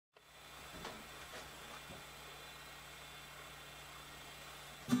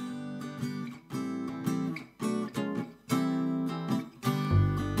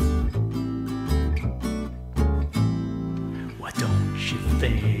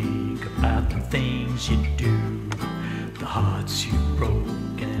the things you do, the hearts you've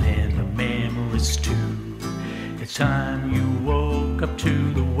broken and the memories too. It's time you woke up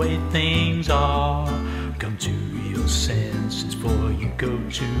to the way things are. Come to your senses before you go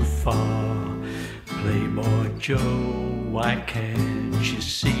too far. Playboy Joe, why can't you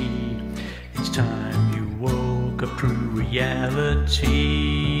see? It's time you woke up to reality.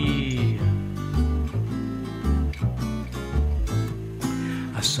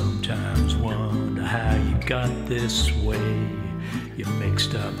 I sometimes wonder how you got this way. Your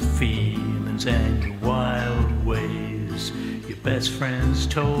mixed up feelings and your wild ways. Your best friends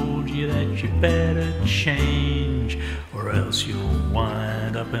told you that you better change, or else you'll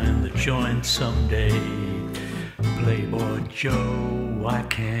wind up in the joint someday. Playboy Joe, why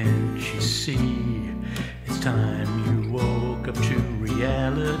can't you see? It's time you woke up to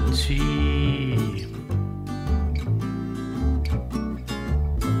reality.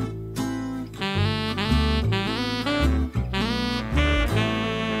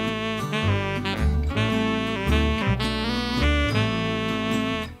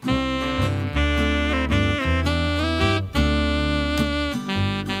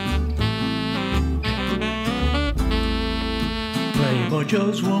 Playboy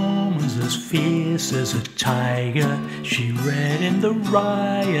Joe's woman's as fierce as a tiger. She read in the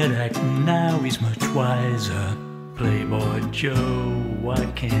riot act, now he's much wiser. Playboy Joe, why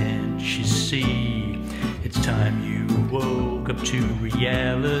can't you see? It's time you woke up to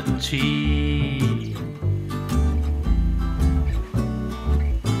reality.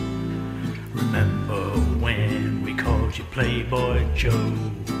 Remember when we called you Playboy Joe?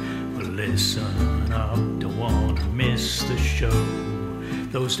 Well, listen up, don't want to miss the show.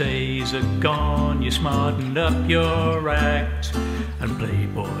 Those days are gone, you smartened up your act, and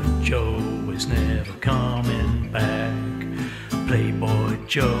Playboy Joe is never coming back. Playboy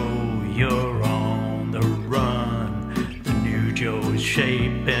Joe, you're on the run. The new Joe is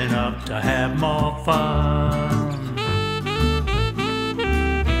shaping up to have more fun.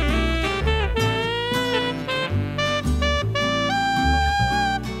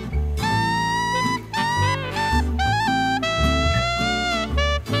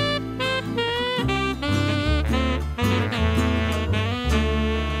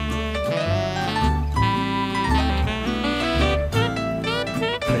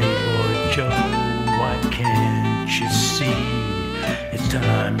 Can't you see? It's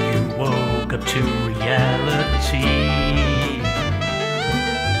time you woke up to reality.